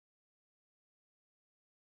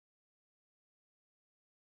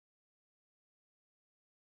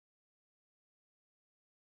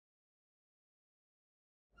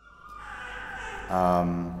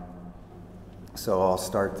So I'll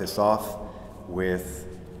start this off with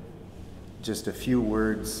just a few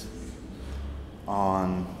words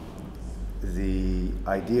on the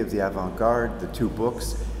idea of the avant-garde, the two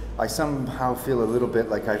books. I somehow feel a little bit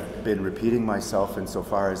like I've been repeating myself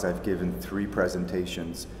insofar as I've given 3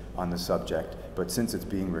 presentations on the subject, but since it's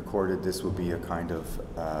being recorded, this will be a kind of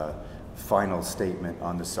final statement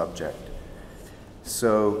on the subject.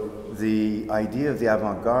 So the idea of the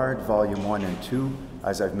avant-garde, volume 1 and 2,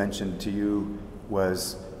 as I've mentioned to you,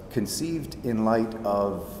 was conceived in light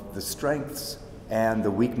of the strengths and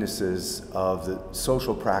the weaknesses of the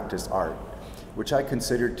social practice art, which I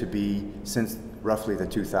considered to be, since roughly the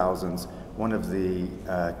 2000s, one of the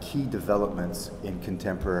key developments in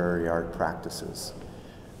contemporary art practices.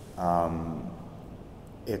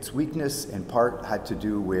 Its weakness in part had to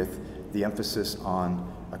do with the emphasis on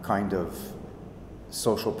a kind of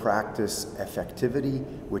social practice effectivity,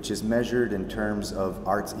 which is measured in terms of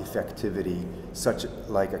art's effectivity, such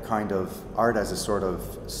like a kind of art as a sort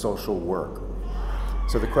of social work.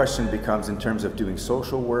 So the question becomes, in terms of doing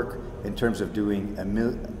social work, in terms of doing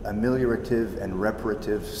ameliorative and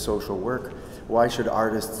reparative social work, why should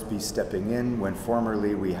artists be stepping in when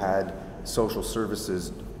formerly we had social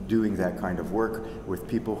services doing that kind of work with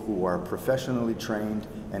people who are professionally trained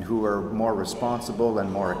and who are more responsible and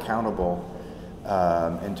more accountable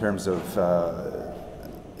in terms of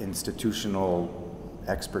institutional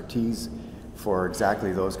expertise for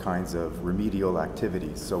exactly those kinds of remedial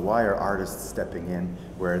activities. So why are artists stepping in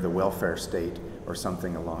where the welfare state or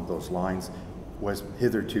something along those lines was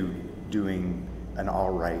hitherto doing an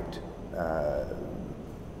all right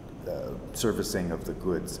servicing of the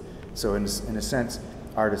goods? So in a sense,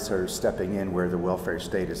 artists are stepping in where the welfare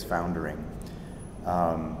state is foundering.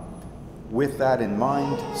 With that in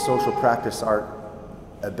mind, social practice art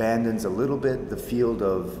abandons a little bit the field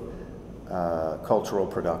of cultural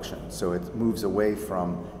production. So it moves away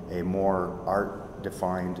from a more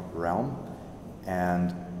art-defined realm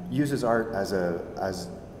and uses art as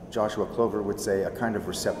Joshua Clover would say, a kind of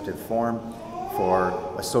receptive form for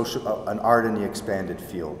an art in the expanded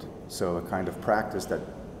field. So a kind of practice that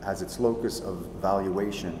has its locus of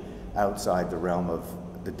valuation outside the realm of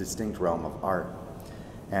the distinct realm of art.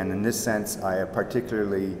 And in this sense, I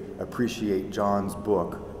particularly appreciate John's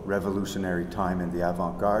book, Revolutionary Time in the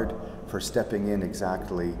Avant-Garde, for stepping in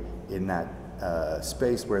exactly in that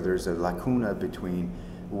space where there's a lacuna between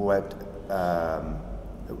what,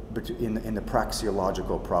 in the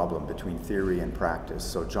praxeological problem between theory and practice.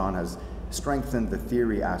 So John has strengthened the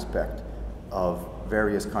theory aspect of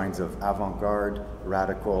various kinds of avant-garde,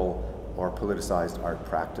 radical, or politicized art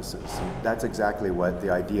practices. And that's exactly what the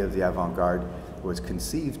idea of the avant-garde was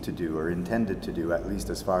conceived to do, or intended to do, at least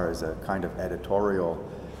as far as a kind of editorial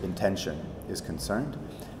intention is concerned.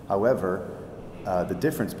 However, the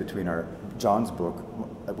difference between John's book,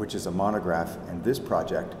 which is a monograph, and this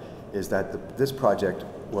project is that this project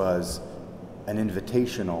was an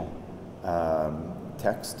invitational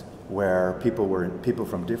text where people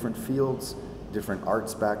from different fields, different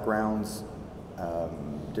arts backgrounds,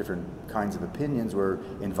 different kinds of opinions were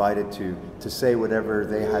invited to say whatever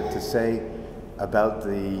they had to say about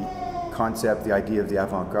the concept, the idea of the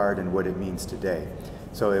avant-garde and what it means today.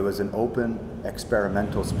 So it was an open,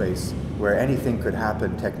 experimental space where anything could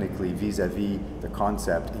happen technically vis-a-vis the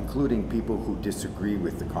concept, including people who disagree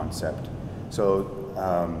with the concept. So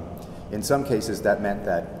in some cases that meant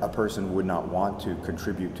that a person would not want to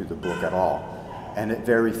contribute to the book at all. And it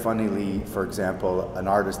very funnily, for example, an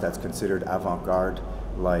artist that's considered avant-garde,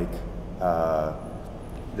 like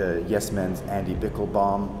the Yes Men's Andy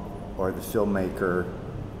Bickelbaum, or the filmmaker,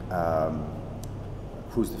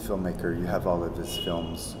 who's the filmmaker? You have all of his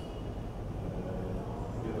films.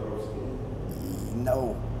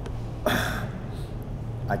 No.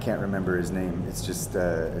 I can't remember his name. It's just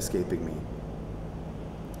escaping me.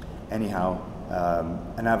 Anyhow,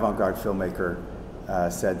 an avant-garde filmmaker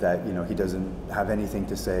said that he doesn't have anything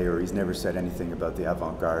to say, or he's never said anything about the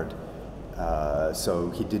avant-garde, so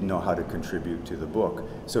he didn't know how to contribute to the book.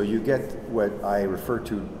 So you get what I refer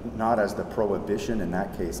to not as the prohibition in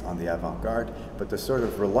that case on the avant-garde, but the sort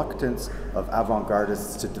of reluctance of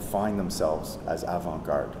avant-gardists to define themselves as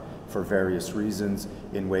avant-garde for various reasons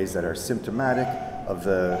in ways that are symptomatic of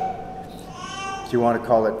the, if you want to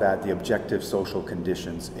call it that, the objective social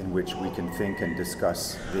conditions in which we can think and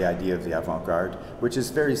discuss the idea of the avant-garde, which is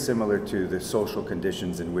very similar to the social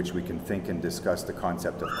conditions in which we can think and discuss the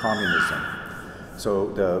concept of communism.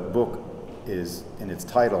 So the book is, in its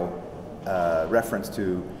title, reference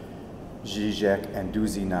to Zizek and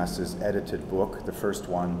Duzinas's edited book, the first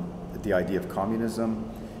one, The Idea of Communism,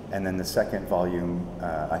 And then the second volume,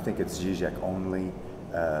 I think it's Zizek only,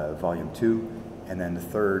 volume 2. And then the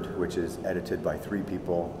third, which is edited by 3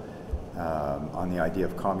 people, on the idea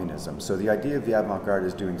of communism. So the idea of the avant-garde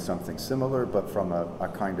is doing something similar, but from a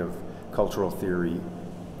kind of cultural theory,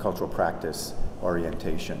 cultural practice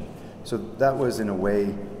orientation. So that was, in a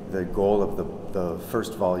way, the goal of the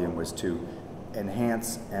first volume, was to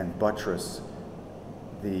enhance and buttress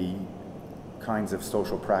the kinds of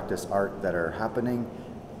social practice art that are happening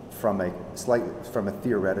from a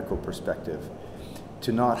theoretical perspective.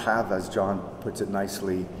 To not have, as John puts it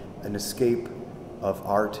nicely, an escape of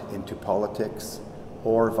art into politics,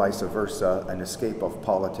 or vice versa, an escape of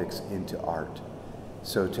politics into art.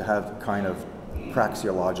 So to have kind of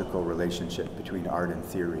praxeological relationship between art and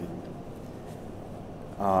theory.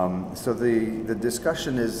 So the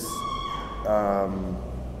discussion is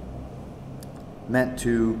meant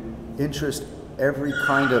to interest every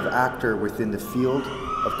kind of actor within the field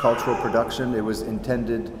of cultural production. It was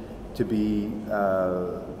intended to be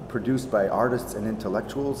produced by artists and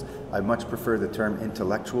intellectuals. I much prefer the term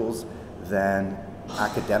intellectuals than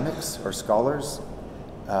academics or scholars.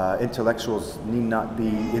 Intellectuals need not be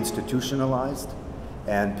institutionalized,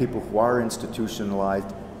 and people who are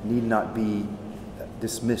institutionalized need not be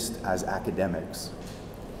dismissed as academics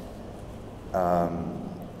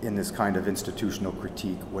in this kind of institutional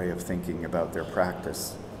critique way of thinking about their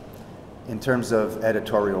practice. In terms of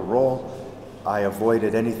editorial role, I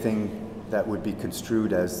avoided anything that would be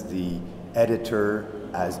construed as the editor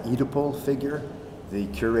as Oedipal figure, the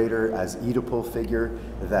curator as Oedipal figure,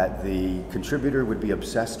 that the contributor would be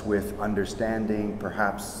obsessed with understanding,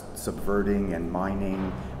 perhaps subverting and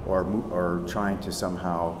mining, or trying to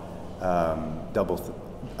somehow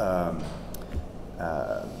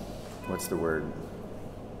what's the word?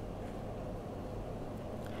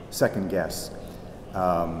 Second guess.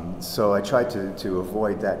 So I tried to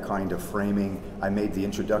avoid that kind of framing. I made the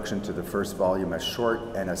introduction to the first volume as short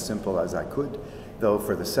and as simple as I could, though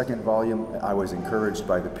for the second volume I was encouraged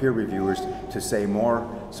by the peer reviewers to say more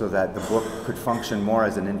so that the book could function more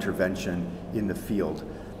as an intervention in the field.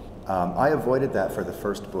 I avoided that for the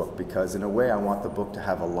first book because, in a way, I want the book to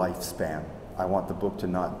have a lifespan. I want the book to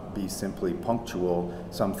not be simply punctual,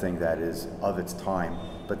 something that is of its time,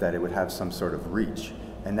 but that it would have some sort of reach.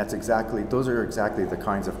 And those are exactly the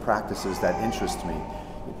kinds of practices that interest me.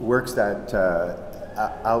 Works that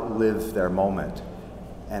outlive their moment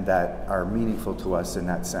and that are meaningful to us in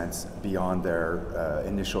that sense beyond their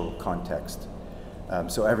initial context.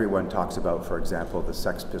 So everyone talks about, for example, the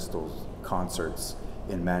Sex Pistols concerts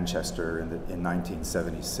in Manchester in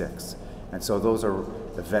 1976. And so those are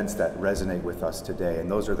events that resonate with us today. And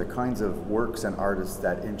those are the kinds of works and artists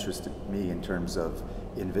that interested me in terms of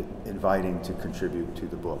inviting to contribute to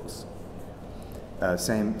the books.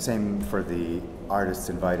 Same for the artists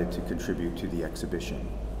invited to contribute to the exhibition.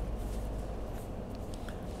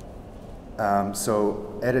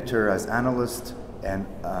 So editor as analyst and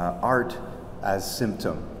art as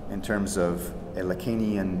symptom in terms of a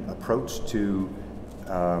Lacanian approach to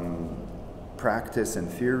practice and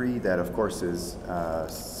theory that, of course, is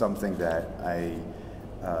something that I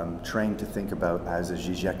trained to think about as a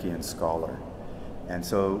Zizekian scholar. And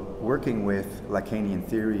so working with Lacanian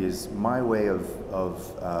theory is my way of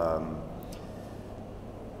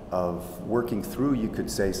working through, you could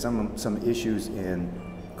say, some issues in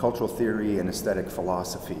cultural theory and aesthetic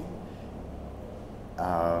philosophy.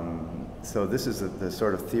 So this is the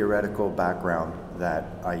sort of theoretical background that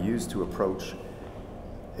I use to approach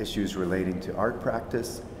issues relating to art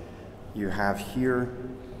practice. You have here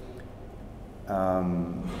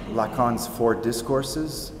Lacan's 4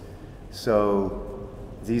 discourses. So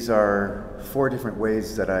these are 4 different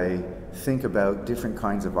ways that I think about different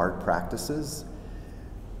kinds of art practices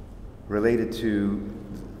related to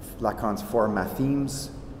Lacan's 4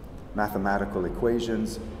 mathemes, mathematical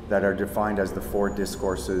equations, that are defined as the 4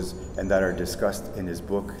 discourses and that are discussed in his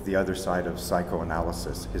book, The Other Side of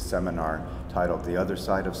Psychoanalysis, his seminar titled The Other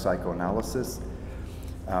Side of Psychoanalysis.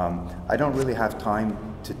 I don't really have time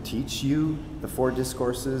to teach you the 4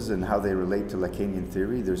 discourses and how they relate to Lacanian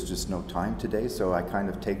theory. There's just no time today, so I kind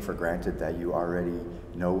of take for granted that you already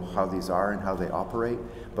know how these are and how they operate,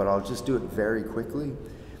 but I'll just do it very quickly.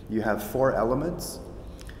 You have 4 elements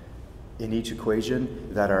in each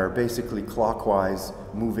equation that are basically clockwise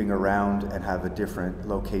moving around and have a different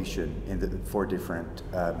location in the 4 different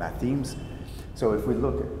mathemes. So if we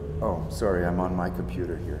look at, oh, sorry, I'm on my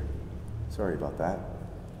computer here. Sorry about that.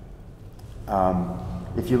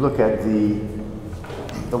 If you look at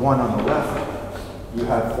the one on the left, you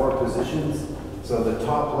have 4 positions So the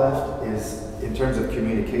top left is, in terms of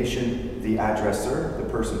communication, the addressor, the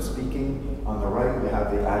person speaking. On the right, you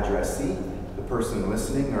have the addressee, the person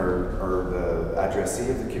listening, or the addressee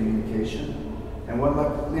of the communication. And what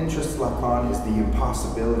interests Lacan is the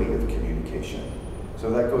impossibility of communication. So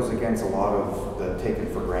that goes against a lot of the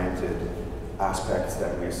taken for granted aspects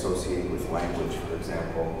that we associate with language, for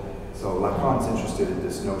example. So Lacan's interested in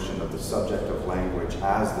this notion of the subject of language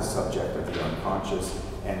as the subject of the unconscious,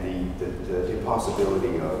 and the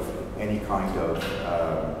impossibility of any kind of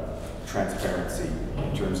transparency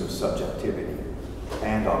in terms of subjectivity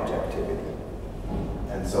and objectivity.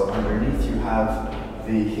 And so underneath you have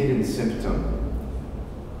the hidden symptom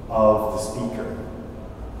of the speaker.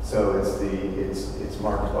 So it's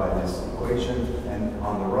marked by this equation, and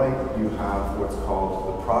on the right you have what's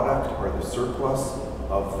called the product or the surplus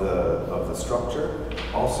of the structure,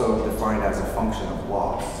 also defined as a function of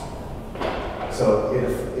loss. So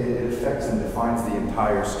it affects and defines the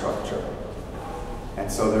entire structure. And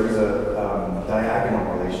so there is a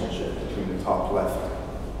diagonal relationship between the top left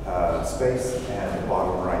space and the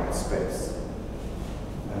bottom right space.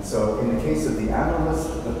 And so in the case of the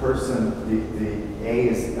analyst, the person, the A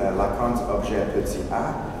is Lacan's objet petit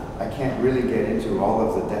a. I can't really get into all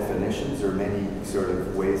of the definitions or many sort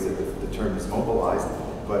of ways that the term is mobilized,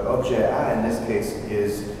 but objet a in this case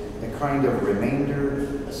is a kind of remainder,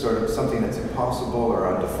 sort of something that's impossible or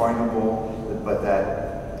undefinable, but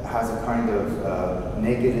that has a kind of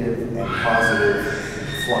negative and positive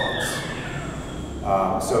flux.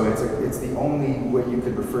 So it's the only what you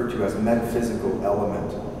could refer to as metaphysical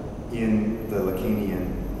element in the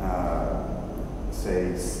Lacanian,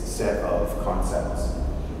 say, set of concepts.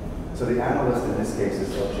 So the analyst in this case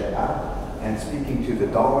is objet a, and speaking to the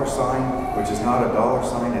dollar sign, which is not a dollar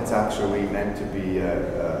sign, it's actually meant to be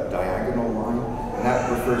a diagonal line, and that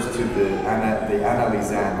refers to the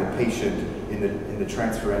analysand, the patient in the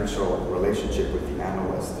transferential relationship with the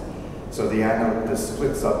analyst. So the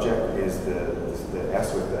split subject is the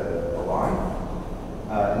S with a line.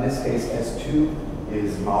 In this case, S2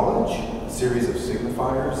 is knowledge, a series of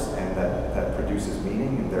signifiers, and that produces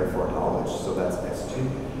meaning and therefore knowledge. So that's S2.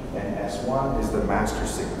 And S1 is the master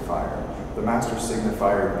signifier. The master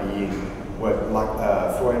signifier being what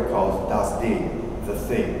Freud calls das Ding, the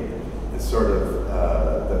thing, the sort of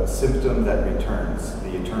the symptom that returns,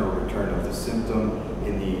 the eternal return of the symptom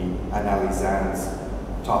in the analysand's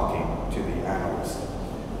talking to the analyst.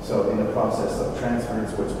 So in the process of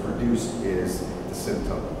transference, what's produced is the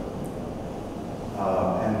symptom.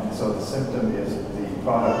 And so the symptom is the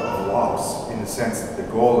product of loss, in the sense that the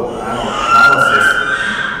goal of analysis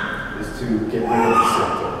is to get rid of the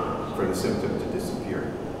symptom, for the symptom to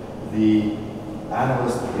disappear. The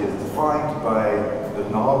analyst is defined by the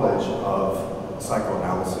knowledge of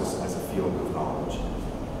psychoanalysis as a field of knowledge.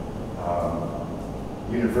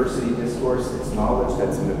 University discourse is knowledge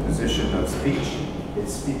that's in the position of speech.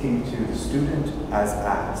 It's speaking to the student as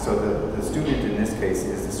act. So the student in this case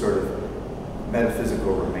is the sort of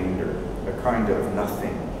metaphysical remainder, a kind of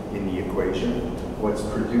nothing in the equation. What's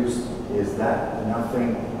produced is that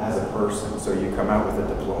nothing as a person. So you come out with a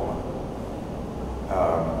diploma.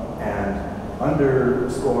 And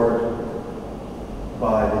underscored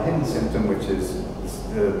by the hidden symptom, which is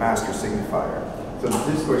the master signifier. So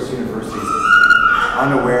the discourse university is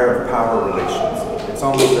unaware of power relations. It's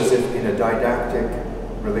almost as if in a didactic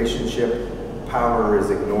relationship, power is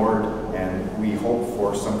ignored and we hope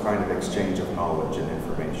for some kind of exchange of knowledge and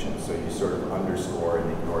information. So you sort of underscore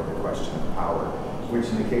and ignore the question of power, which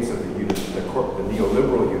in the case of the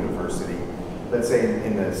neoliberal university, let's say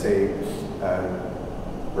in the,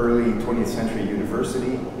 early 20th century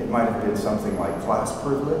university, it might have been something like class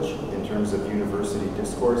privilege in terms of university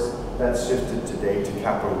discourse. That's shifted today to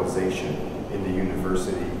capitalization in the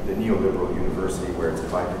university, the neoliberal university, where it's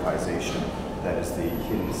privatization that is the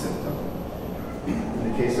hidden symptom. In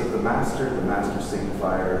the case of the master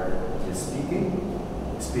signifier is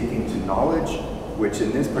speaking to knowledge, which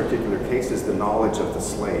in this particular case is the knowledge of the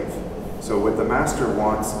slave. So what the master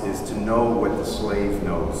wants is to know what the slave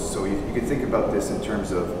knows. So you can think about this in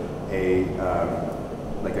terms of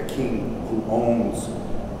like a king who owns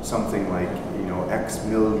something like, X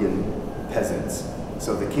million peasants.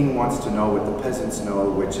 So the king wants to know what the peasants know,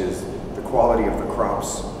 which is the quality of the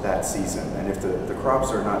crops that season. And if the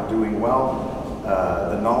crops are not doing well,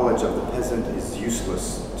 the knowledge of the peasant is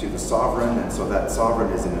useless to the sovereign, and so that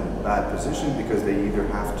sovereign is in a bad position because they either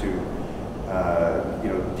have to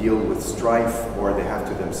deal with strife, or they have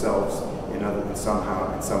to themselves in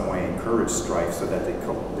some way encourage strife so that they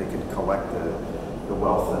can collect the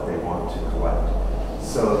wealth that they want to collect.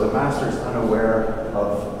 So the master's unaware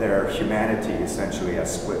of their humanity essentially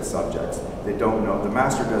as split subjects. They don't know, the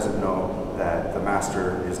master doesn't know that the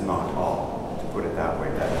master is not all, to put it that way,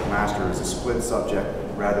 that the master is a split subject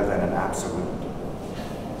rather than an absolute.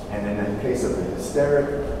 And in the case of the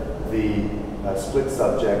hysteric, the split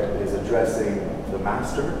subject is addressing the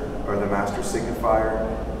master or the master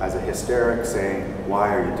signifier as a hysteric, saying,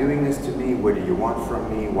 why are you doing this to me? What do you want from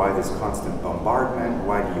me? Why this constant bombardment?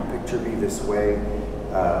 Why do you picture me this way?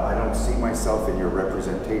 I don't see myself in your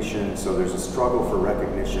representation. So there's a struggle for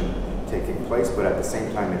recognition taking place, but at the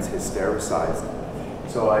same time it's hystericized.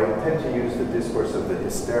 So I tend to use the discourse of the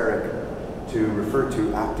hysteric to refer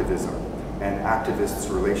to activism and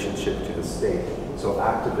activists' relationship to the state. So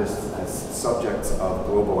activists as subjects of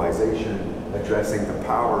globalization, addressing the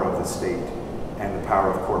power of the state and the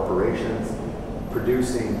power of corporations,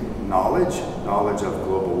 producing knowledge of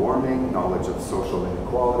global warming, knowledge of social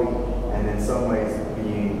inequality, and in some ways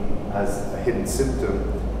being, as a hidden symptom,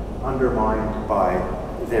 undermined by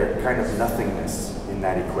their kind of nothingness in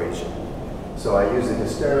that equation. So I use the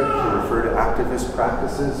hysteric to refer to activist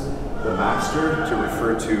practices, the master to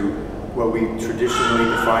refer to what we traditionally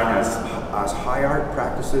define as high art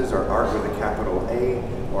practices, or art with a capital A,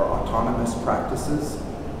 or autonomous practices.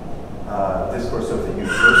 Discourse of the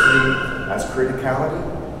university as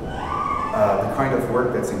criticality. The kind of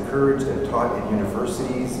work that's encouraged and taught in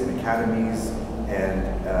universities, in academies, and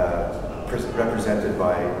represented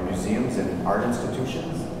by museums and art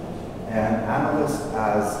institutions. And analyst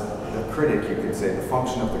as the critic, you could say, the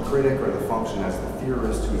function of the critic, or the function as the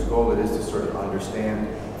theorist, whose goal it is to sort of understand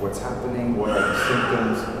what's happening, what are the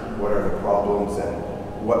symptoms, what are the problems,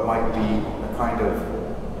 and what might be a kind of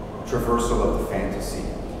traversal of the fantasy.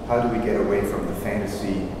 How do we get away from the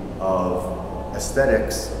fantasy of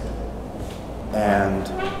aesthetics and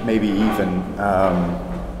maybe even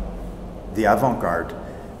the avant-garde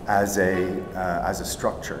as a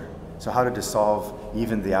structure? So how to dissolve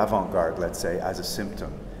even the avant-garde, let's say, as a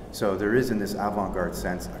symptom. So there is, in this avant-garde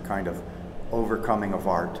sense, a kind of overcoming of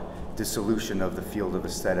art, dissolution of the field of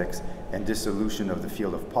aesthetics, and dissolution of the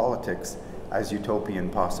field of politics as utopian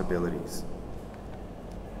possibilities.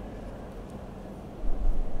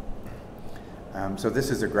 So this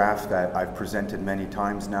is a graph that I've presented many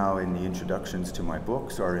times now in the introductions to my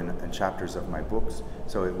books, or in chapters of my books,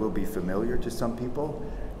 so it will be familiar to some people,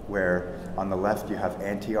 where on the left you have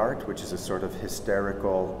anti-art, which is a sort of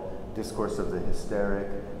hysterical discourse of the hysteric,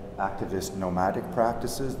 activist nomadic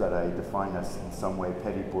practices that I define as in some way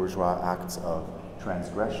petty bourgeois acts of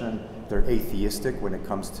transgression. They're atheistic when it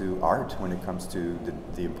comes to art, when it comes to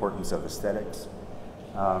the importance of aesthetics.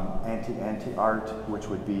 Anti-art, which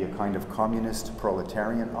would be a kind of communist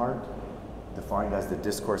proletarian art, defined as the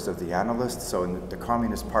discourse of the analyst. So the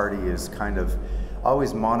Communist Party is kind of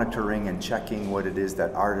always monitoring and checking what it is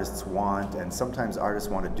that artists want, and sometimes artists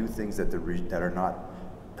want to do things that are not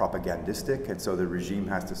propagandistic, and so the regime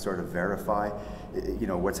has to sort of verify, you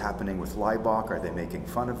know, what's happening with Leibach. Are they making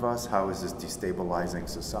fun of us? How is this destabilizing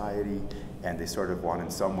society? And they sort of want,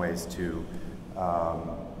 in some ways, to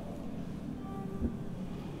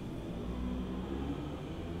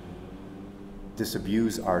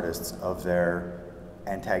disabuse artists of their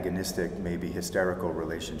antagonistic, maybe hysterical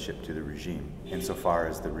relationship to the regime, insofar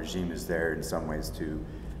as the regime is there in some ways to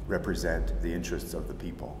represent the interests of the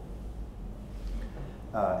people.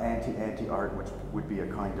 Anti-art, which would be a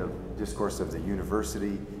kind of discourse of the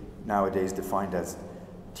university, nowadays defined as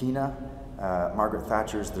Tina, Margaret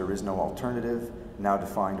Thatcher's There Is No Alternative, now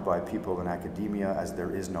defined by people in academia as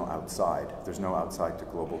there is no outside. There's no outside to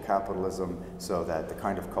global capitalism, so that the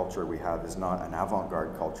kind of culture we have is not an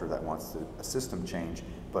avant-garde culture that wants a system change,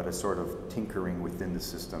 but a sort of tinkering within the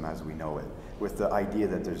system as we know it, with the idea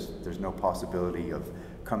that there's no possibility of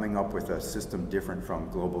coming up with a system different from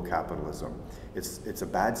global capitalism. It's a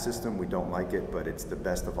bad system, we don't like it, but it's the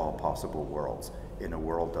best of all possible worlds in a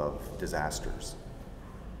world of disasters.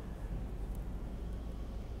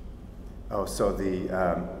 Oh, so the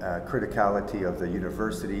criticality of the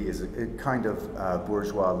university is a kind of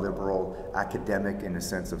bourgeois liberal academic in a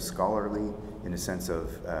sense of scholarly, in a sense of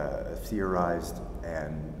theorized,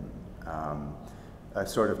 and a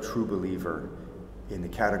sort of true believer in the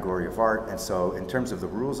category of art. And so in terms of the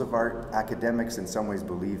rules of art, academics in some ways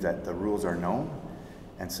believe that the rules are known.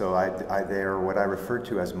 And so they are what I refer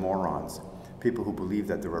to as morons, people who believe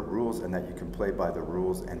that there are rules and that you can play by the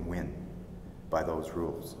rules and win by those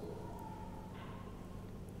rules.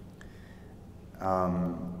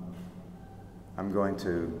 I'm going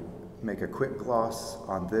to make a quick gloss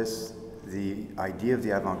on this. The idea of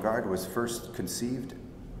the avant-garde was first conceived.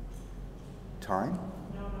 Time?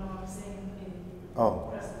 No, I'm saying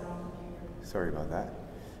oh, sorry about that.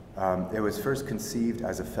 It was first conceived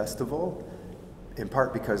as a festival, in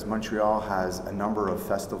part because Montreal has a number of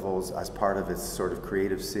festivals as part of its sort of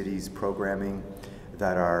creative cities programming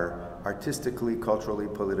that are artistically, culturally,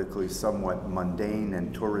 politically somewhat mundane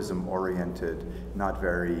and tourism oriented, not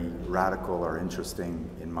very radical or interesting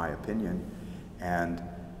in my opinion. And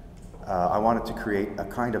I wanted to create a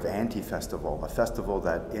kind of anti-festival, a festival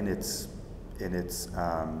that in its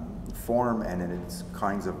form and in its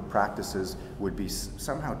kinds of practices would be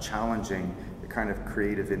somehow challenging the kind of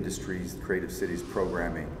creative industries, creative cities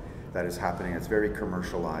programming that is happening. It's very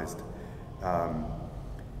commercialized.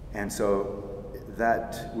 And so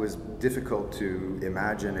that was difficult to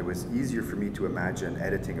imagine. It was easier for me to imagine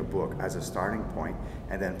editing a book as a starting point,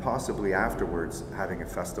 and then possibly afterwards having a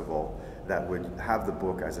festival that would have the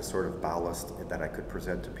book as a sort of ballast that I could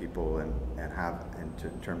present to people and have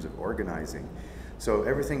in terms of organizing. So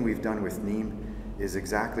everything we've done with NeMe is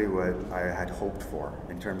exactly what I had hoped for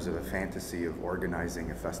in terms of a fantasy of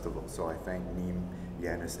organizing a festival. So I thank NeMe,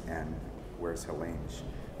 Yanis, and where's Helene?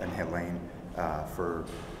 And Helene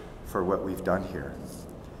for what we've done here.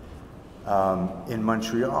 In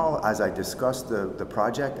Montreal, as I discussed the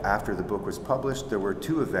project after the book was published, there were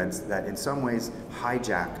two events that in some ways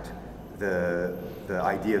hijacked the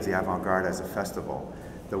idea of the avant-garde as a festival.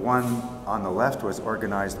 The one on the left was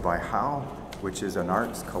organized by HOW, which is an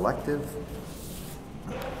arts collective.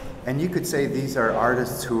 And you could say these are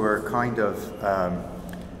artists who are kind of,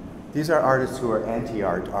 these are artists who are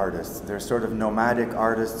anti-art artists. They're sort of nomadic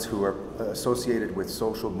artists who are associated with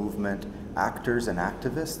social movement actors and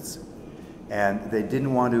activists. And they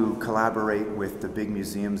didn't want to collaborate with the big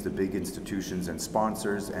museums, the big institutions and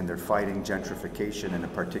sponsors, and they're fighting gentrification in a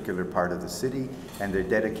particular part of the city, and they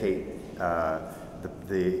dedicate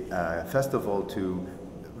the festival to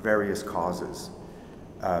various causes.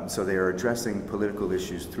 So they are addressing political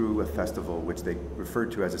issues through a festival which they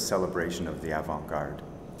referred to as a celebration of the avant-garde.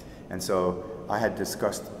 And so I had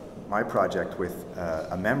discussed my project with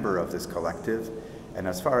a member of this collective, and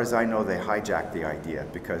as far as I know, they hijacked the idea,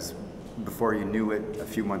 because before you knew it, a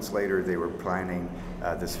few months later, they were planning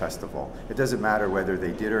this festival. It doesn't matter whether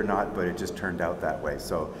they did or not, but it just turned out that way.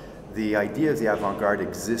 So the idea of the avant-garde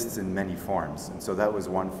exists in many forms, and so that was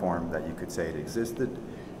one form that you could say it existed.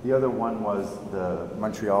 The other one was the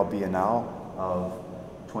Montreal Biennale of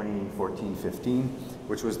 2014-15,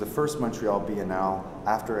 which was the first Montreal Biennale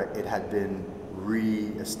after it had been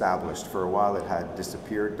re-established. For a while it had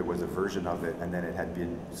disappeared, there was a version of it, and then it had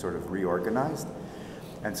been sort of reorganized.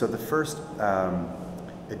 And so the first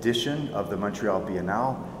edition of the Montreal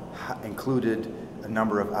Biennale included a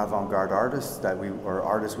number of avant-garde artists or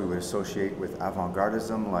artists we would associate with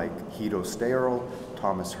avant-gardism, like Guido Steyerl,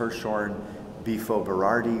 Thomas Hirschhorn. Bifo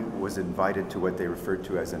Berardi was invited to what they referred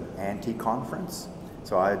to as an anti-conference.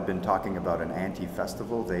 So I had been talking about an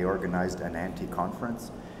anti-festival. They organized an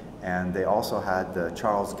anti-conference. And they also had the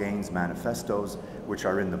Charles Gaines manifestos, which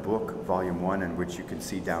are in the book, Volume 1, and which you can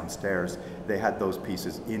see downstairs. They had those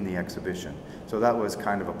pieces in the exhibition. So that was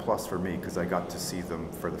kind of a plus for me, because I got to see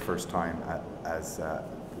them for the first time as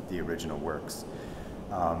the original works.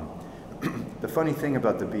 The funny thing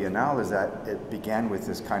about the Biennale is that it began with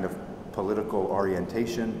this kind of political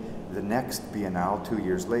orientation. The next Biennale, 2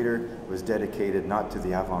 years later, was dedicated not to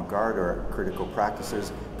the avant-garde or critical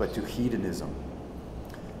practices, but to hedonism.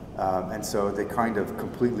 And so they kind of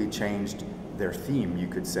completely changed their theme, you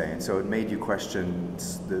could say. And so it made you question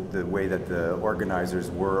the way that the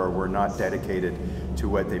organizers were or were not dedicated to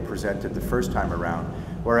what they presented the first time around.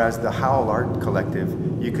 Whereas the Howl Art Collective,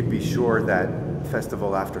 you could be sure that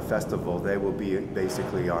festival after festival, they will be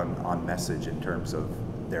basically on message in terms of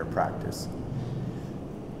their practice.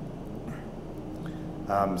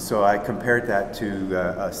 So I compared that to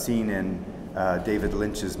a scene in David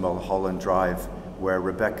Lynch's Mulholland Drive, where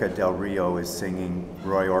Rebecca Del Rio is singing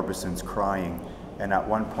Roy Orbison's Crying, and at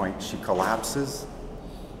one point she collapses,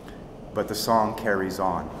 but the song carries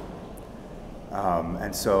on.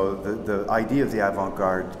 And so the idea of the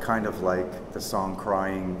avant-garde, kind of like the song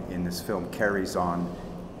Crying in this film, carries on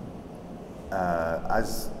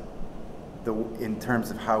in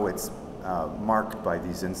terms of how it's marked by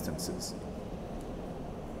these instances.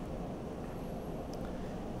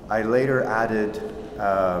 I later added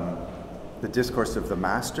the discourse of the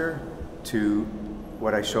master to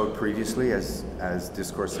what I showed previously as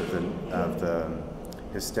discourse of the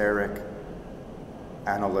hysteric,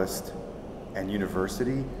 analyst, and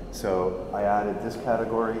university. So I added this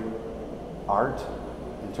category, art,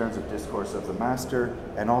 in terms of discourse of the master,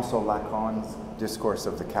 and also Lacan's discourse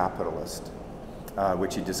of the capitalist,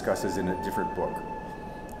 which he discusses in a different book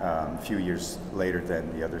a few years later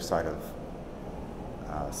than The Other Side of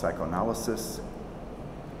Psychoanalysis.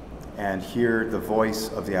 And here the voice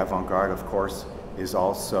of the avant-garde, of course, is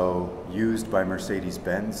also used by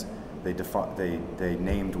Mercedes-Benz. They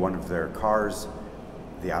named one of their cars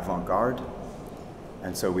the Avant Garde.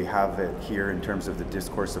 And so we have it here in terms of the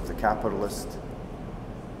discourse of the capitalist.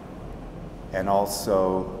 And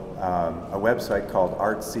also a website called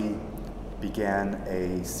Artsy began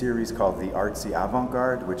a series called the Artsy Avant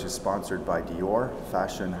Garde, which is sponsored by Dior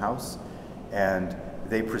fashion house. And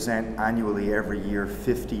they present annually every year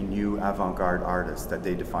 50 new avant-garde artists that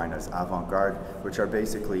they define as avant-garde, which are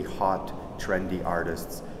basically hot, trendy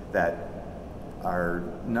artists that are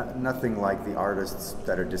nothing like the artists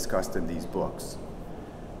that are discussed in these books.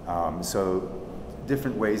 So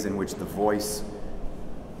different ways in which the voice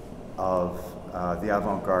of the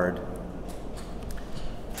avant-garde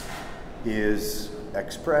is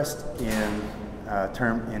expressed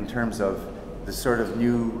in terms of the sort of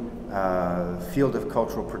new field of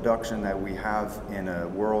cultural production that we have in a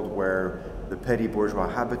world where the petty bourgeois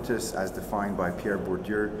habitus, as defined by Pierre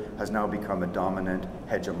Bourdieu, has now become a dominant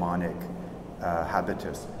hegemonic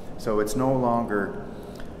habitus. So it's no longer,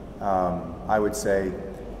 I would say,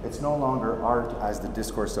 it's no longer art as the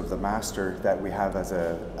discourse of the master that we have as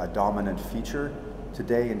a dominant feature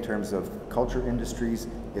today in terms of culture industries.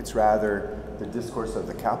 It's rather the discourse of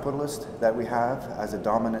the capitalist that we have as a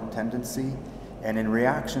dominant tendency. And in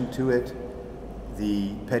reaction to it,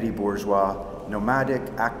 the petty bourgeois nomadic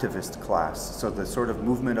activist class, so the sort of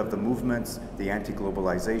movement of the movements, the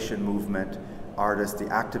anti-globalization movement, artists, the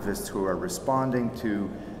activists who are responding to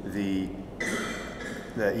the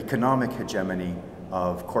economic hegemony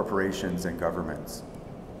of corporations and governments.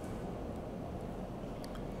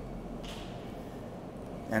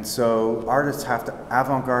 And so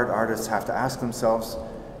avant-garde artists have to ask themselves,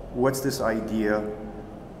 what's this idea?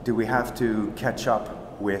 Do we have to catch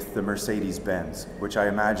up with the Mercedes-Benz, which I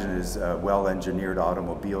imagine is a well-engineered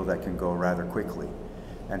automobile that can go rather quickly?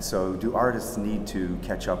 And so do artists need to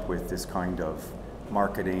catch up with this kind of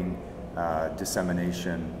marketing,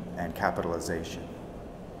 dissemination, and capitalization?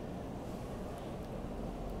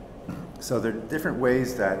 So there are different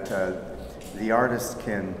ways that the artist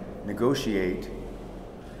can negotiate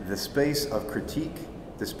the space of critique,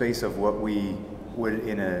 the space of what we would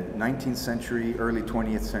in a 19th century, early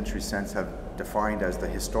 20th century sense have defined as the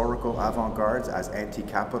historical avant-gardes, as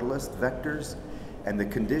anti-capitalist vectors, and the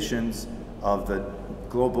conditions of the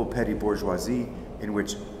global petty bourgeoisie in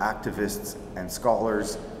which activists and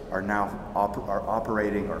scholars are now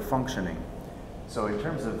operating or functioning. So in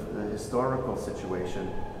terms of the historical situation,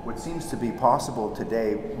 what seems to be possible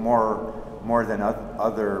today more than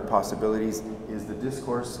other possibilities is the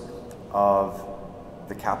discourse of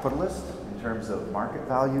the capitalist in terms of market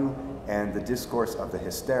value and the discourse of the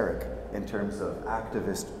hysteric in terms of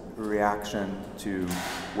activist reaction to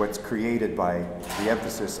what's created by the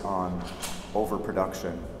emphasis on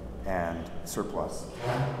overproduction and surplus.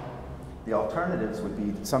 The alternatives would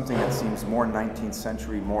be something that seems more 19th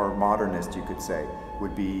century, more modernist, you could say,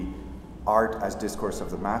 would be art as discourse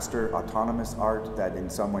of the master, autonomous art that in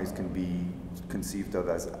some ways can be conceived of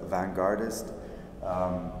as avant-gardist,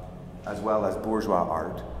 as well as bourgeois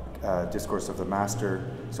art, discourse of the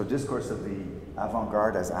master. So discourse of the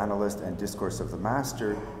avant-garde as analyst and discourse of the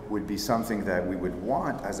master would be something that we would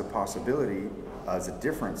want as a possibility, as a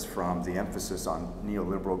difference from the emphasis on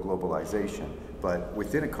neoliberal globalization, but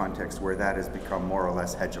within a context where that has become more or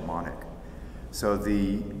less hegemonic. So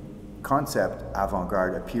the concept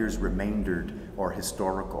avant-garde appears remaindered or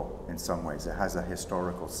historical in some ways. It has a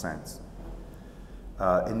historical sense.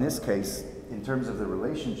 In this case, in terms of the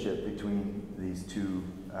relationship between these two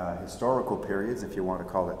historical periods, if you want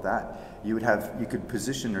to call it that, you could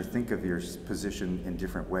position or think of your position in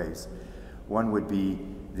different ways. One would be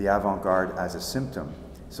the avant-garde as a symptom.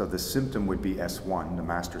 So the symptom would be S1, the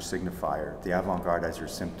master signifier, the avant-garde as your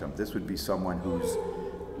symptom. This would be someone who's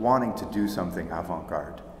wanting to do something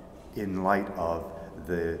avant-garde in light of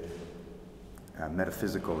the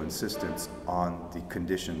metaphysical insistence on the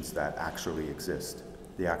conditions that actually exist,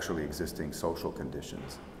 the actually existing social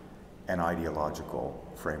conditions and ideological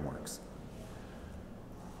frameworks.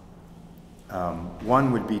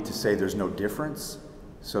 One would be to say there's no difference,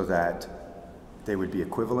 so that they would be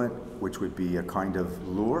equivalent, which would be a kind of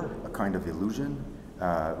lure, a kind of illusion,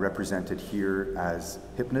 represented here as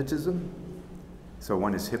hypnotism. So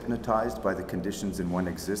one is hypnotized by the conditions in one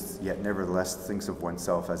exists, yet nevertheless thinks of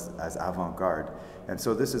oneself as avant-garde. And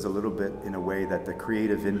so this is a little bit in a way that the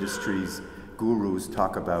creative industries gurus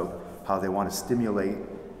talk about how they want to stimulate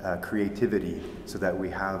creativity so that we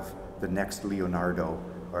have the next Leonardo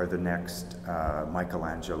or the next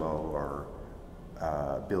Michelangelo or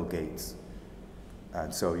Bill Gates.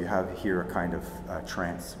 And so you have here a kind of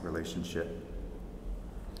trance relationship.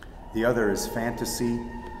 The other is fantasy.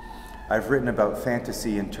 I've written about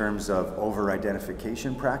fantasy in terms of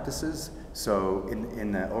over-identification practices. So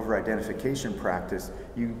in the over-identification practice,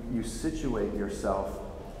 you situate yourself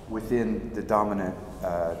within the dominant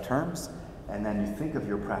terms, and then you think of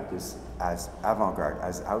your practice as avant-garde,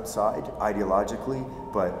 as outside ideologically,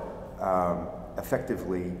 but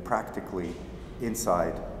effectively, practically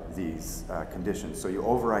inside these conditions. So you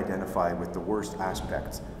over-identify with the worst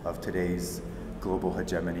aspects of today's global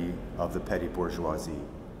hegemony of the petty bourgeoisie.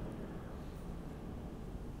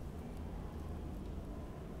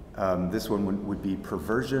 This one would be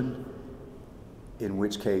perversion, in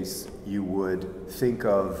which case you would think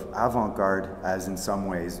of avant-garde as in some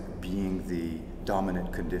ways being the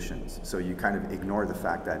dominant conditions. So you kind of ignore the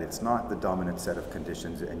fact that it's not the dominant set of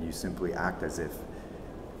conditions and you simply act as if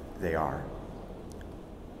they are.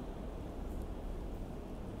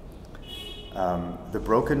 The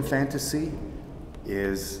broken fantasy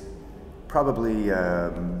is probably,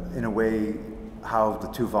 in a way, how the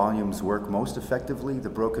two volumes work most effectively. The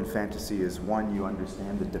broken fantasy is one, you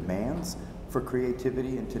understand the demands for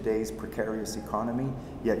creativity in today's precarious economy,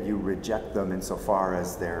 yet you reject them insofar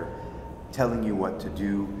as they're telling you what to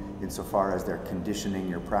do, insofar as they're conditioning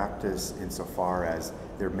your practice, insofar as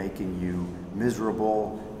they're making you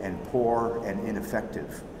miserable and poor and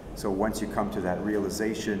ineffective. So once you come to that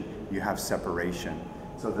realization, you have separation.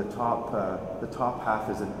 So the top half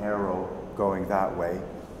is an arrow going that way,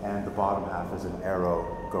 and the bottom half is an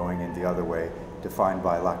arrow going in the other way, defined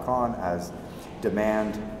by Lacan as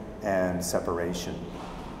demand and separation.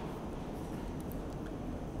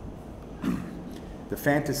 The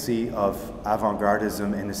fantasy of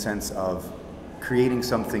avant-gardism in the sense of creating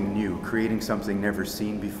something new, creating something never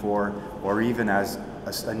seen before, or even as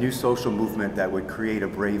a new social movement that would create a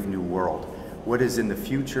brave new world. What is in the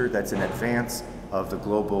future that's in advance of the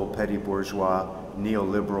global petty bourgeois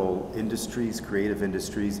neoliberal industries, creative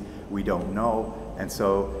industries, we don't know. And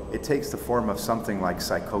so it takes the form of something like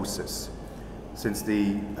psychosis. Since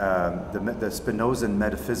the Spinozan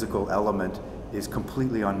metaphysical element is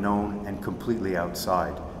completely unknown and completely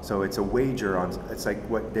outside. So it's a wager on, it's like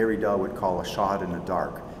what Derrida would call a shot in the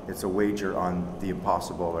dark. It's a wager on the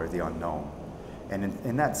impossible or the unknown. And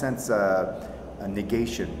in that sense, a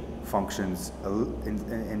negation functions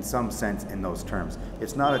in some sense in those terms.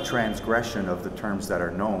 It's not a transgression of the terms that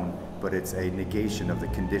are known, but it's a negation of the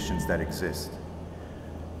conditions that exist.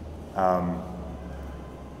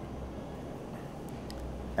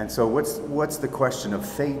 And so what's the question of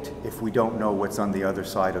fate if we don't know what's on the other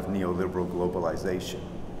side of neoliberal globalization?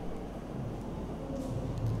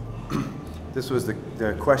 This was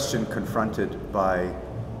the question confronted by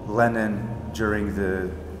Lenin during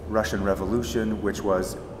the Russian Revolution, which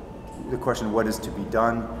was the question, what is to be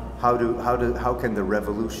done? How can the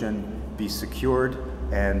revolution be secured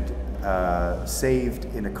and saved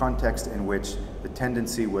in a context in which the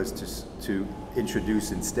tendency was to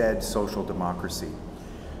introduce instead social democracy?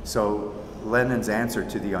 So Lenin's answer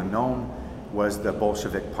to the unknown was the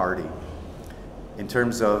Bolshevik Party. In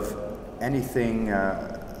terms of anything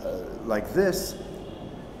like this,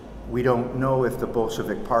 we don't know if the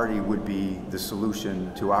Bolshevik Party would be the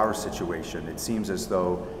solution to our situation. It seems as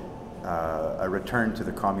though a return to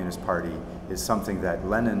the Communist Party is something that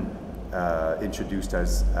Lenin introduced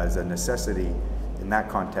as a necessity in that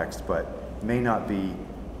context, but may not be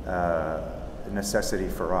a necessity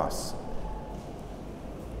for us.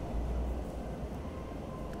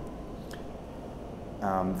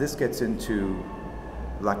 This gets into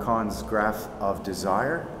Lacan's graph of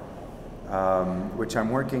desire, which I'm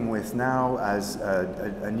working with now as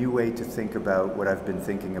a new way to think about what I've been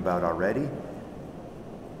thinking about already.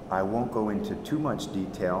 I won't go into too much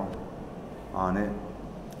detail on it,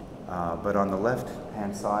 but on the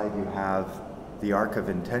left-hand side you have the arc of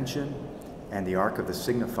intention and the arc of the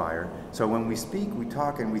signifier. So when we speak, we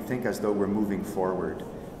talk, and we think as though we're moving forward.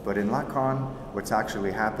 But in Lacan, what's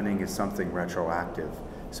actually happening is something retroactive.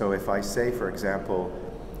 So if I say, for example,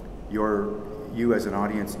 you as an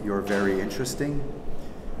audience, you're very interesting,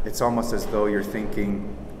 it's almost as though you're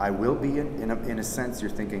thinking, I will be, in a sense, you're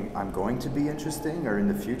thinking, I'm going to be interesting, or in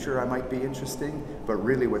the future I might be interesting, but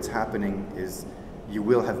really what's happening is you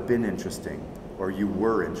will have been interesting, or you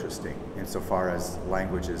were interesting, insofar as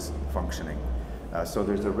language is functioning. So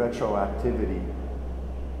there's a retroactivity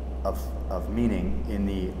of meaning in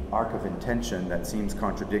the arc of intention that seems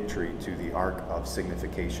contradictory to the arc of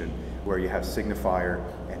signification, where you have signifier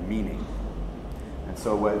and meaning. And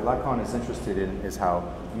so what Lacan is interested in is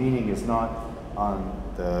how meaning is not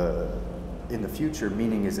in the future,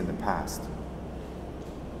 meaning is in the past.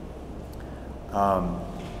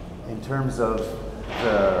 In terms of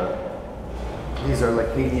these are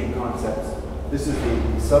Lacanian concepts. This is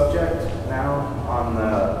the subject now on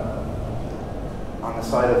the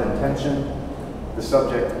side of intention. The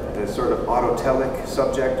subject, the sort of autotelic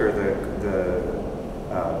subject, or the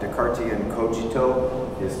Descartesian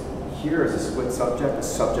cogito, is here as a split subject, a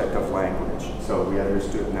subject of language. So we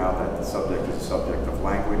understood now that the subject is a subject of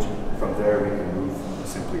language. From there we can move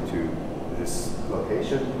simply to this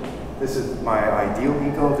location. This is my ideal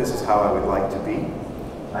ego. This is how I would like to be.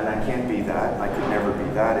 And I can't be that. I could never be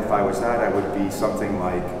that. If I was that, I would be something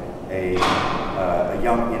like a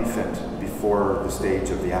young infant before the stage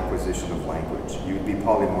of the acquisition of language. You would be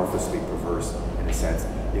polymorphously perverse, in a sense,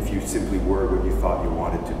 if you simply were what you thought you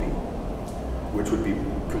wanted to be, which would be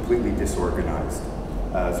completely disorganized,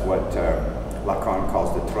 as what Lacan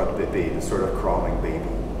calls the trot bébé, the sort of crawling baby.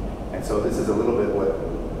 And so this is a little bit what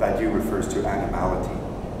Badiou refers to animality.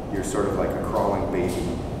 You're sort of like a crawling baby,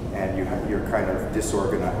 and you're kind of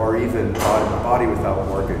disorganized, or even body without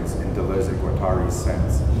organs in Deleuze and Guattari's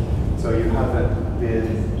sense. So you haven't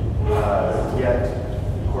been yet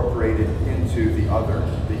incorporated into the other,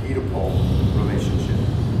 the Oedipal relationship.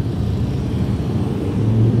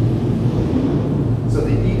 So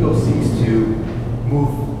the ego seeks to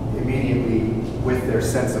move immediately with their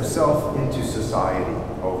sense of self into society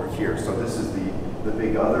over here. So this is the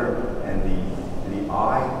big other, and the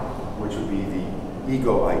I, which would be the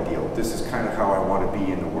ego ideal. This is kind of how I want to be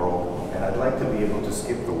in the world, and I'd like to be able to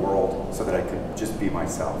skip the world so that I could just be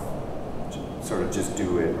myself. Sort of just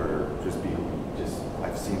do it, or just be,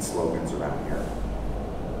 I've seen slogans around here.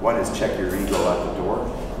 One is check your ego at the door,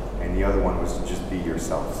 and the other one was to just be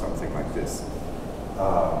yourself, something like this.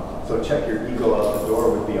 So check your ego out the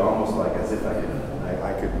door would be almost like as if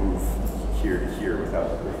I could move here to here with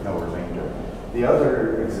no remainder. The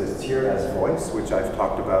other exists here as voice, which I've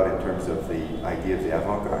talked about in terms of the idea of the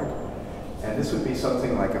Avant Garde. And this would be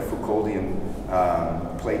something like a Foucauldian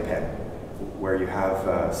playpen, where you have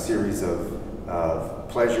a series of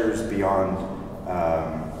pleasures beyond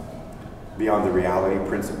the reality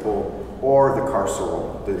principle, or the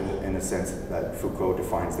carceral, in the sense that Foucault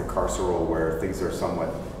defines the carceral, where things are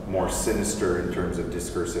somewhat more sinister in terms of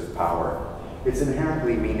discursive power. It's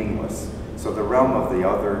inherently meaningless. So the realm of the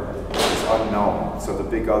other is unknown. So the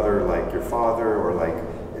big other, like your father, or like,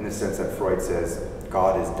 in the sense that Freud says,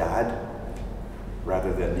 God is dad,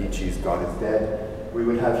 rather than Nietzsche's God is dead. We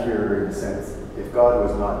would have here, in a sense, if God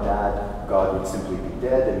was not dad, God would simply be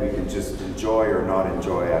dead, and we can just enjoy or not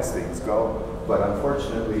enjoy as things go. But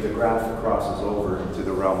unfortunately, the graph crosses over into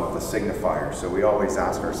the realm of the signifier. So we always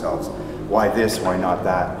ask ourselves, why this, why not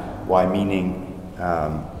that? Why meaning,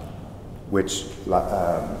 which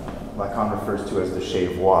Lacan refers to as the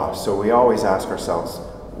chez moi. So we always ask ourselves,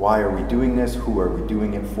 why are we doing this? Who are we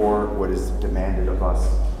doing it for? What is demanded of us?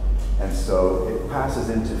 And so it passes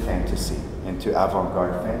into fantasy, into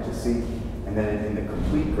avant-garde fantasy. And then in the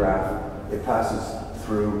complete graph, it passes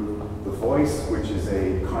through the voice, which is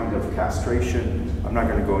a kind of castration. I'm not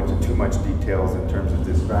going to go into too much details in terms of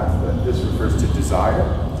this graph, but this refers to desire,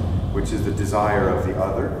 which is the desire of the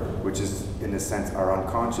other, which is, in a sense, our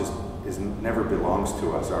unconscious never belongs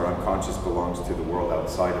to us. Our unconscious belongs to the world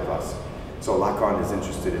outside of us. So Lacan is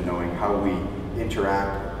interested in knowing how we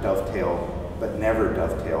interact, dovetail, but never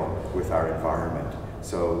dovetail with our environment.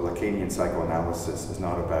 So Lacanian psychoanalysis is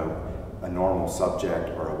not about a normal subject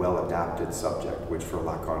or a well-adapted subject, which for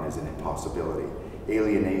Lacan is an impossibility.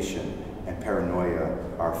 Alienation and paranoia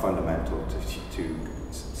are fundamental to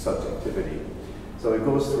subjectivity. So it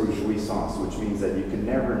goes through jouissance, which means that you can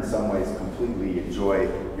never in some ways completely enjoy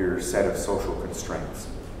your set of social constraints.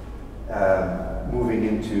 Moving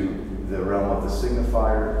into the realm of the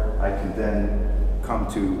signifier, I can then come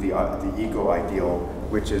to the ego ideal,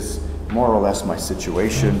 which is more or less my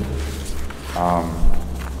situation.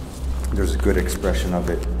 There's a good expression of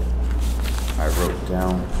it I wrote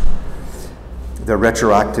down. The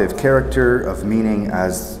retroactive character of meaning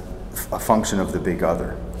as a function of the big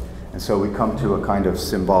other. And so we come to a kind of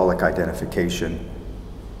symbolic identification.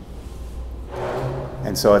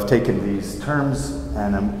 And so I've taken these terms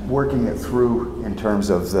and I'm working it through in terms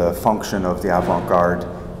of the function of the avant-garde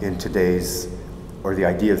in today's, or the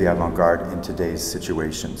idea of the avant-garde in today's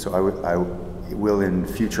situation. So I will in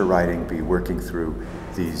future writing be working through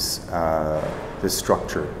these, this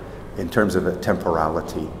structure in terms of a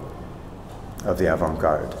temporality of the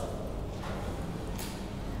avant-garde.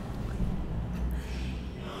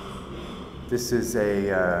 This is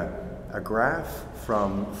a graph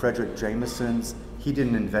from Frederick Jameson's. He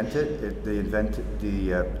didn't invent it.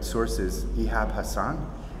 The source is Ihab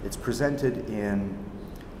Hassan. It's presented in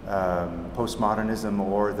postmodernism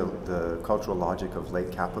or the cultural logic of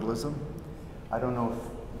late capitalism. I don't know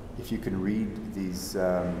if you can read these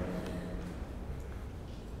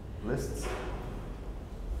lists.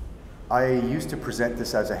 I used to present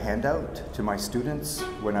this as a handout to my students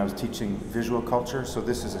when I was teaching visual culture, so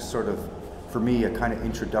this is a sort of, for me, a kind of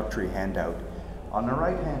introductory handout. On the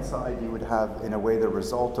right-hand side, you would have, in a way, the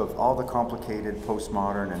result of all the complicated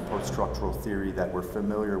postmodern and post-structural theory that we're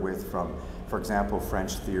familiar with from, for example,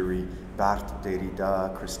 French theory, Barthes,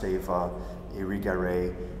 Derrida, Kristeva,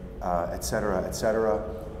 Irigaray, et cetera, et cetera.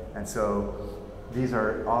 And so these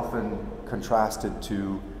are often contrasted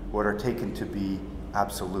to what are taken to be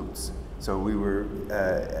absolutes. So we were,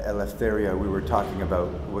 Eleftheria, we were talking about,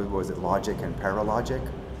 was it logic and paralogic?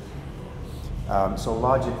 So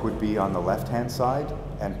logic would be on the left-hand side,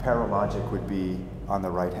 and paralogic would be on the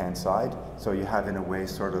right-hand side. So you have, in a way,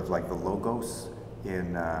 sort of like the logos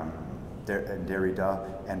in Derrida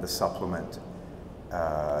and the supplement.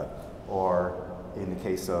 Or in the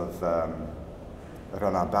case of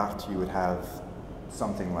Roland Barthes, you would have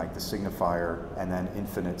something like the signifier and then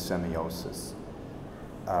infinite semiosis.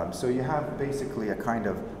 So you have basically a kind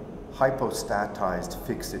of hypostatized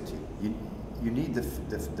fixity. You need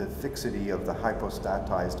the fixity of the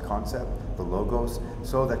hypostatized concept, the logos,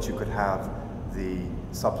 so that you could have the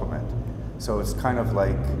supplement. So it's kind of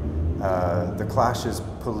like the Clash's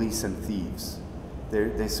police and thieves.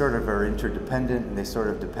 They sort of are interdependent, and they sort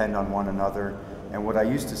of depend on one another. And what I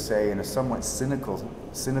used to say in a somewhat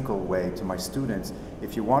cynical way to my students,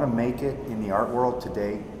 if you want to make it in the art world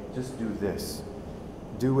today, just do this.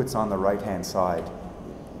 Do what's on the right-hand side.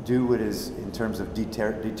 Do what is, in terms of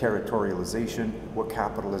deterritorialization, what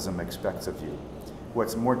capitalism expects of you.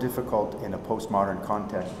 What's more difficult in a postmodern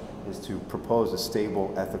context is to propose a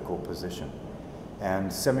stable ethical position.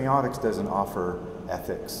 And semiotics doesn't offer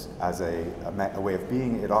ethics as a way of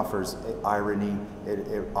being. It offers irony.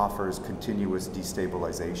 It offers continuous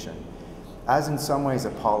destabilization. As in some ways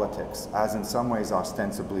a politics, as in some ways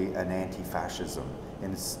ostensibly an anti-fascism,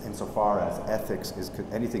 insofar as ethics is,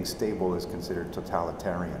 anything stable is considered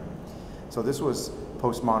totalitarian. So this was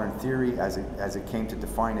postmodern theory as it came to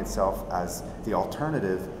define itself as the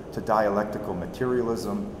alternative to dialectical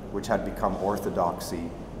materialism, which had become orthodoxy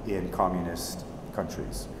in communist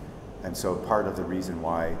countries. And so part of the reason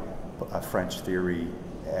why French theory,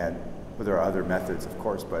 and there are other methods of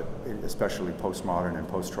course, but especially postmodern and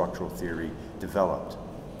post-structural theory developed.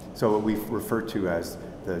 So what we refer to as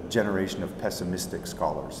the generation of pessimistic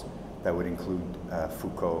scholars, that would include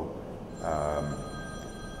Foucault.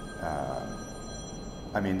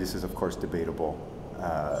 I mean, this is of course debatable,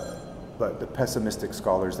 but the pessimistic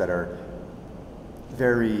scholars that are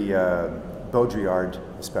very, Baudrillard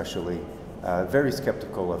especially, very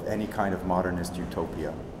skeptical of any kind of modernist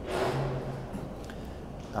utopia.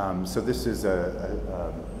 So this is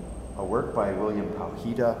a work by William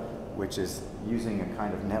Pauhida, which is using a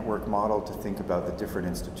kind of network model to think about the different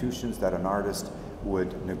institutions that an artist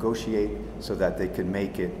would negotiate so that they can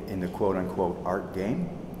make it in the quote-unquote art game.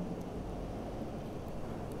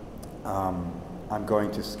 I'm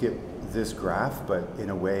going to skip this graph, but in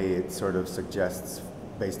a way it sort of suggests,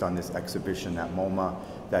 based on this exhibition at MoMA,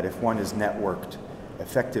 that if one is networked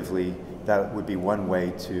effectively, that would be one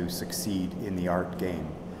way to succeed in the art game.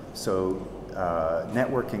 So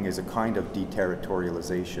networking is a kind of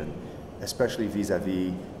deterritorialization, especially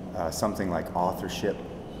vis-a-vis something like authorship.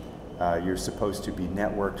 You're supposed to be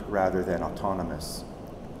networked rather than autonomous.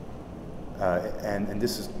 And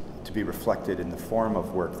this is to be reflected in the form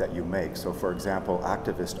of work that you make. So for example,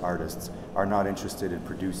 activist artists are not interested in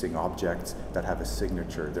producing objects that have a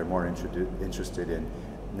signature. They're more interested in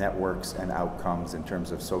networks and outcomes in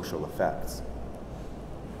terms of social effects.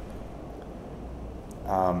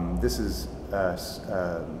 This is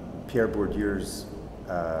Pierre Bourdieu's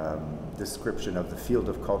description of the field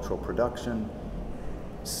of cultural production,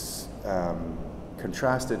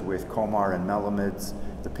 contrasted with Komar and Melamid's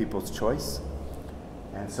The People's Choice.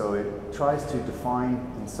 And so it tries to define,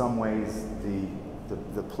 in some ways,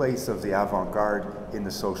 the place of the avant-garde in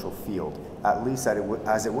the social field, at least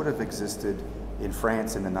as it would have existed in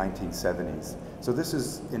France in the 1970s. So this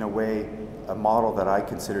is, in a way, a model that I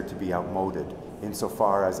consider to be outmoded,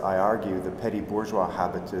 insofar as I argue the petty bourgeois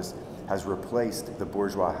habitus has replaced the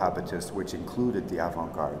bourgeois habitus, which included the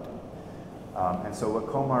avant-garde. And so what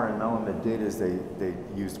Komar and Melamid did is they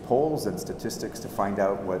used polls and statistics to find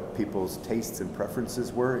out what people's tastes and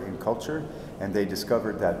preferences were in culture, and they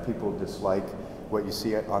discovered that people dislike what you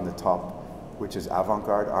see on the top, which is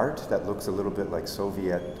avant-garde art that looks a little bit like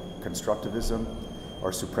Soviet constructivism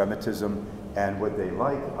or suprematism, and what they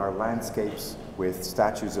like are landscapes with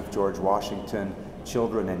statues of George Washington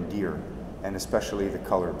children and deer, and especially the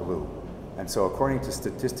color blue. And so according to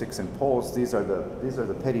statistics and polls, these are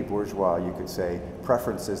the petty bourgeois, you could say,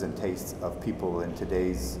 preferences and tastes of people in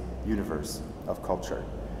today's universe of culture.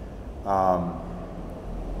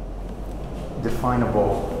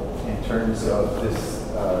 Definable in terms of this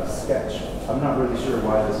sketch. I'm not really sure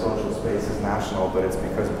why the social space is national, but it's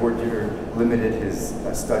because Bourdieu limited his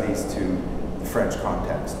studies to the French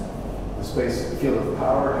context. The space field of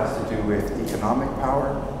power has to do with economic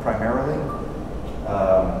power, primarily.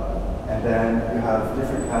 And then you have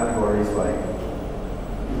different categories like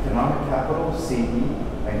economic capital, CE,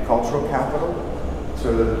 and cultural capital.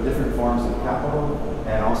 So the different forms of capital,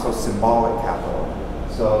 and also symbolic capital.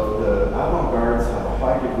 So the avant-gardes have a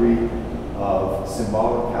high degree of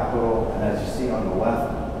symbolic capital, and as you see on the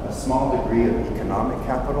left, a small degree of economic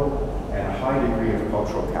capital and a high degree of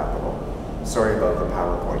cultural capital. Sorry about the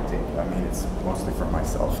PowerPointing. I mean, it's mostly for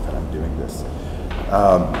myself that I'm doing this.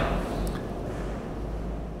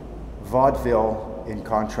 Vaudeville, in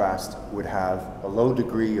contrast, would have a low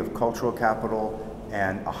degree of cultural capital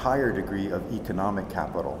and a higher degree of economic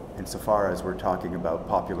capital, insofar as we're talking about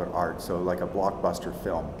popular art. So like a blockbuster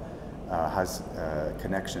film has a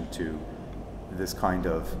connection to this kind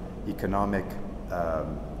of economic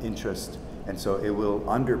interest, and so it will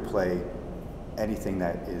underplay anything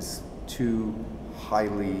that is too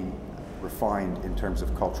highly refined in terms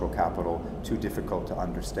of cultural capital, too difficult to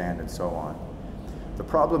understand, and so on. The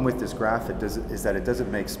problem with this graph is that it doesn't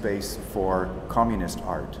make space for communist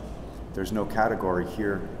art. There's no category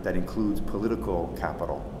here that includes political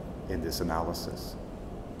capital in this analysis.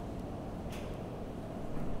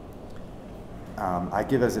 I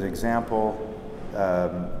give as an example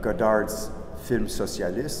Godard's Film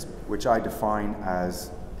Socialiste, which I define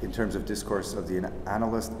as, in terms of discourse of the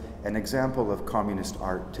analyst, an example of communist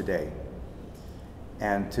art today.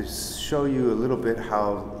 And to show you a little bit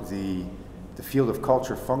how the field of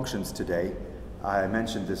culture functions today, I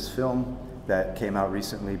mentioned this film that came out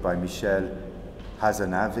recently by Michel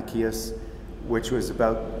Hazanavicius, which was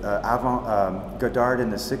about Godard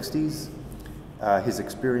in the 60s, his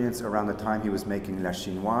experience around the time he was making La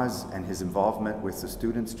Chinoise and his involvement with the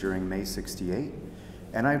students during May '68.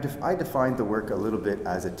 And I defined the work a little bit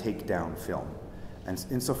as a takedown film. And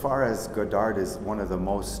insofar as Godard is one of the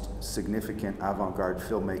most significant avant-garde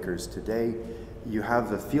filmmakers today, you have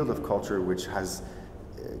the field of culture which has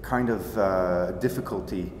kind of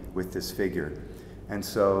difficulty with this figure. And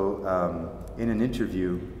so in an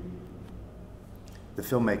interview, the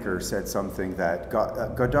filmmaker said something that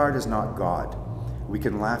Godard is not God. We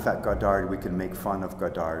can laugh at Godard, we can make fun of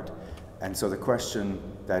Godard. And so the question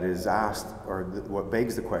that is asked, or what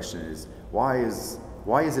begs the question is, why is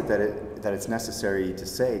it that it's necessary to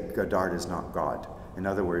say Godard is not God? In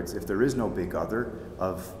other words, if there is no big other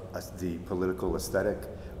of the political aesthetic,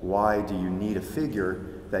 why do you need a figure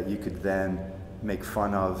that you could then make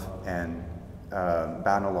fun of and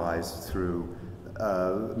banalize through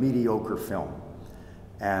mediocre film?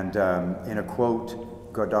 And in a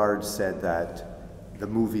quote, Godard said that the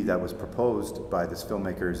movie that was proposed by this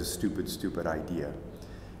filmmaker is a stupid, stupid idea.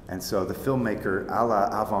 And so the filmmaker, a la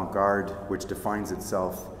Avant Garde, which defines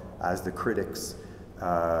itself as the critics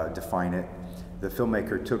define it, the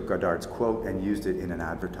filmmaker took Godard's quote and used it in an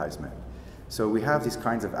advertisement. So we have these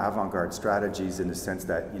kinds of avant-garde strategies in the sense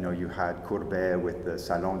that, you know, you had Courbet with the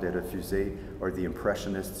Salon des Refusés, or the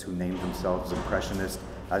Impressionists who named themselves Impressionists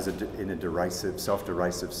in a derisive,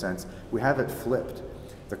 self-derisive sense. We have it flipped.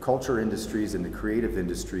 The culture industries and the creative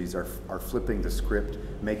industries are flipping the script,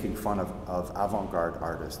 making fun of avant-garde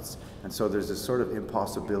artists. And so there's this sort of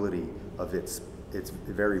impossibility of its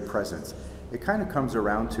very presence. It kind of comes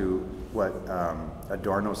around to what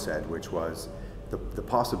Adorno said, which was the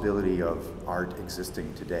possibility of art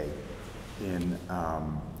existing today in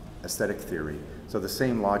aesthetic theory. So the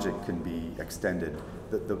same logic can be extended.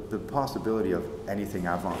 The possibility of anything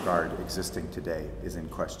avant-garde existing today is in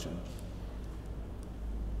question.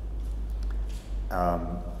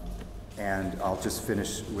 And I'll just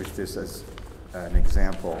finish with this as an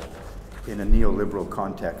example. In a neoliberal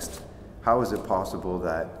context, how is it possible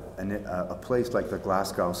that a place like the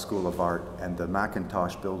Glasgow School of Art and the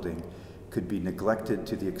Macintosh building could be neglected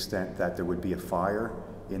to the extent that there would be a fire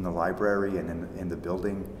in the library and in the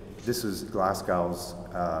building? This is Glasgow's,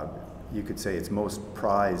 you could say, its most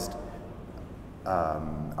prized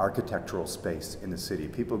architectural space in the city.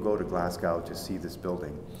 People go to Glasgow to see this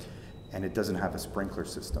building, and it doesn't have a sprinkler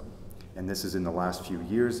system. And this is in the last few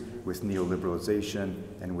years with neoliberalization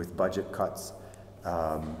and with budget cuts.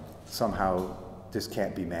 Somehow this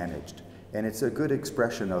can't be managed. And it's a good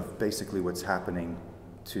expression of basically what's happening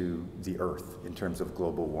to the Earth in terms of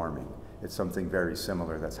global warming. It's something very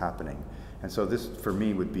similar that's happening. And so this, for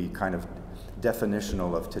me, would be kind of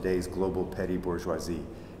definitional of today's global petty bourgeoisie,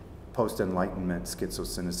 post-Enlightenment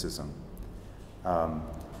schizocynicism.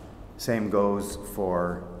 Same goes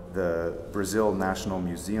for the Brazil National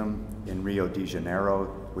Museum in Rio de Janeiro,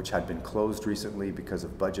 which had been closed recently because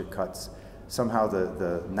of budget cuts. Somehow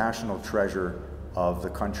the national treasure of the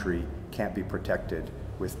country can't be protected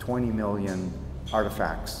with 20 million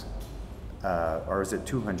artifacts, or is it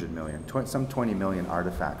 200 million? Some 20 million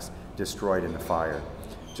artifacts destroyed in the fire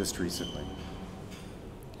just recently.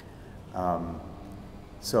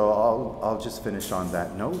 So I'll just finish on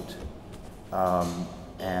that note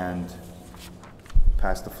and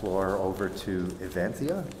pass the floor over to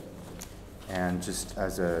Evanthia. And just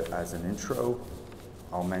as an intro,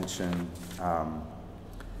 I'll mention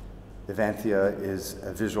Evanthia is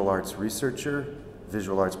a visual arts researcher,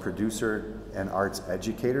 visual arts producer, and arts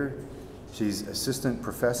educator. She's assistant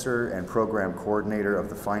professor and program coordinator of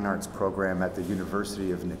the Fine Arts program at the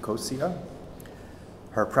University of Nicosia.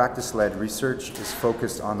 Her practice-led research is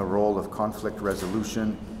focused on the role of conflict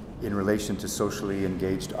resolution in relation to socially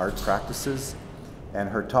engaged art practices, and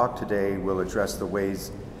her talk today will address the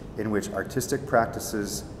ways in which artistic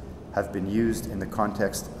practices have been used in the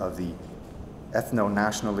context of the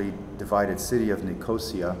ethno-nationally divided city of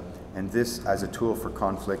Nicosia, and this as a tool for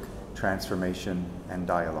conflict, transformation, and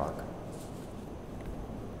dialogue.